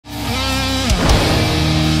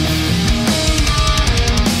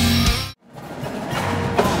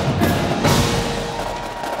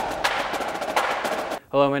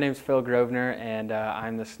Hello, my name is Phil Grosvenor, and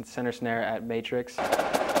I'm the center snare at Matrix.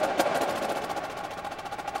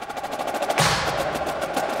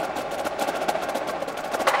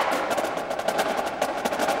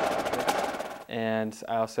 And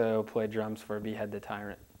I also play drums for Behead the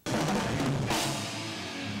Tyrant.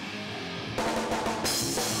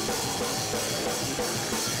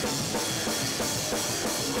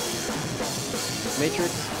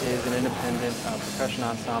 Matrix is an independent percussion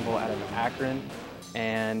ensemble out of Akron,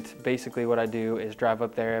 and basically what I do is drive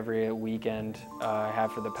up there every weekend. I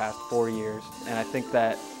have for the past 4 years, and I think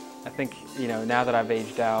you know, now that I've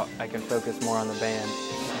aged out, I can focus more on the band.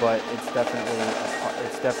 But it's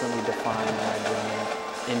definitely defined my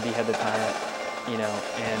journey in Behead the Tyrant, you know,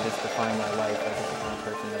 and it's defined my life as the kind of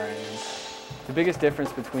person that I am. The biggest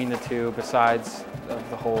difference between the two, besides of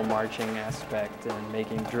the whole marching aspect and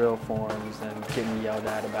making drill forms and getting yelled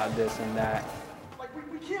at about this and that. Like,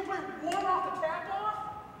 we can't play one off the tap off?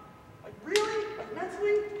 Like, really? Like,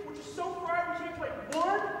 mentally? We're just so fried we can't play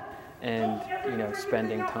one? And, you know,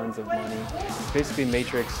 spending tons of money. Basically,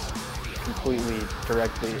 Matrix completely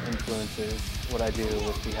directly influences what I do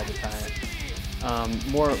with Behead the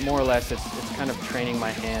Tyrant. More or less, it's kind of training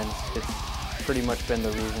my hands. It's pretty much been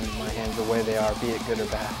the reason my hands are the way they are, be it good or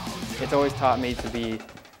bad. It's always taught me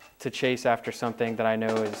to chase after something that I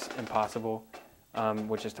know is impossible,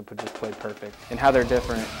 which is to just play perfect. And how they're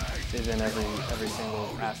different is in every single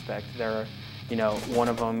aspect. You know, one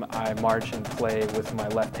of them I march and play with my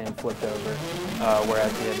left hand flipped over,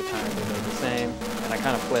 whereas Behead the Tyrant they do the same, and I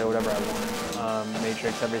kind of play whatever I want.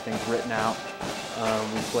 Matrix, everything's written out.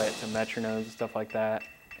 We play it to metronomes and stuff like that,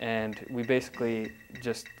 and we basically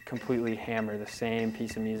just completely hammer the same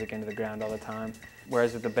piece of music into the ground all the time.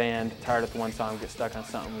 Whereas with the band, tired of one song, get stuck on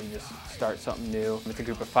something, we just start something new. It's a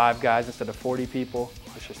group of 5 guys instead of 40 people.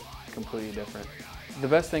 It's just completely different. The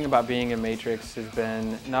best thing about being in Matrix has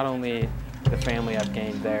been not only the family I've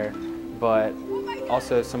gained there, but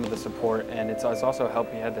also some of the support, and it's also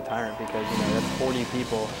helped Behead the Tyrant because, you know, that's 40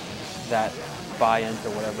 people that buy into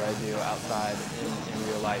whatever I do outside in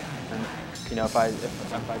real life. And, you know, if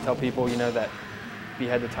I tell people, you know, that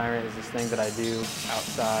Behead the Tyrant is this thing that I do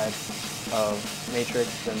outside of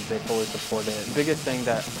Matrix, then they fully support it. The biggest thing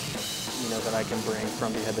that, you know, that I can bring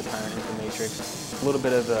from Behead the Tyrant into Matrix, a little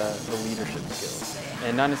bit of the leadership skills.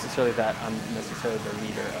 And not necessarily that I'm necessarily the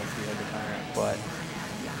leader of Behead the Tyrant, but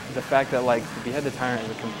the fact that, like, Behead the Tyrant is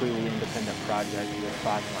a completely independent project with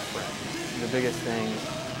 5 of my friends. The biggest thing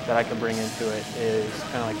that I can bring into it is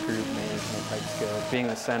kind of like group management type skills. Being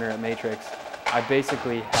the center at Matrix, I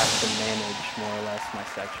basically have to manage more or less my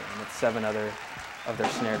section with 7 other of their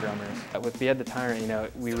snare drummers. With Behead the Tyrant, you know,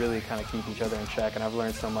 we really kind of keep each other in check, and I've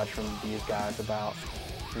learned so much from these guys about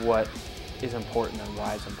what is important and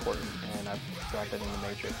why it's important, and I've brought that into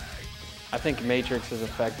Matrix. I think Matrix has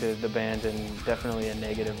affected the band in definitely a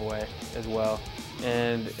negative way as well,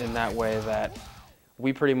 and in that way that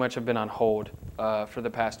we pretty much have been on hold for the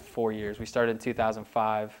past 4 years. We started in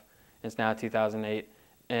 2005, and it's now 2008.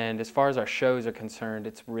 And as far as our shows are concerned,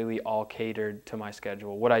 it's really all catered to my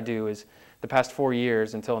schedule. What I do is, the past 4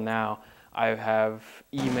 years until now, I have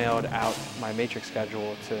emailed out my Matrix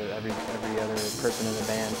schedule to every other person in the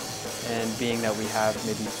band. And being that we have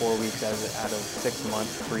maybe 4 weeks out of 6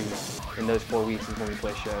 months free, in those 4 weeks is when we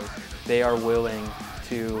play shows. They are willing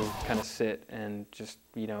to kind of sit and just,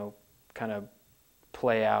 you know, kind of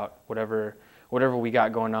play out whatever we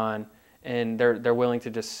got going on. And they're willing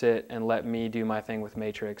to just sit and let me do my thing with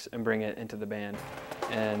Matrix and bring it into the band.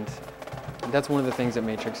 And that's one of the things that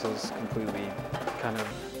Matrix has completely kind of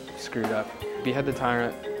screwed up. Behead the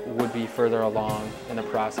Tyrant would be further along in the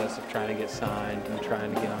process of trying to get signed and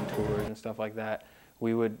trying to get on tours and stuff like that.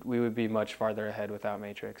 We would be much farther ahead without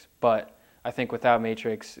Matrix. But I think without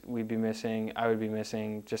Matrix, I would be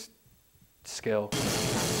missing just skill.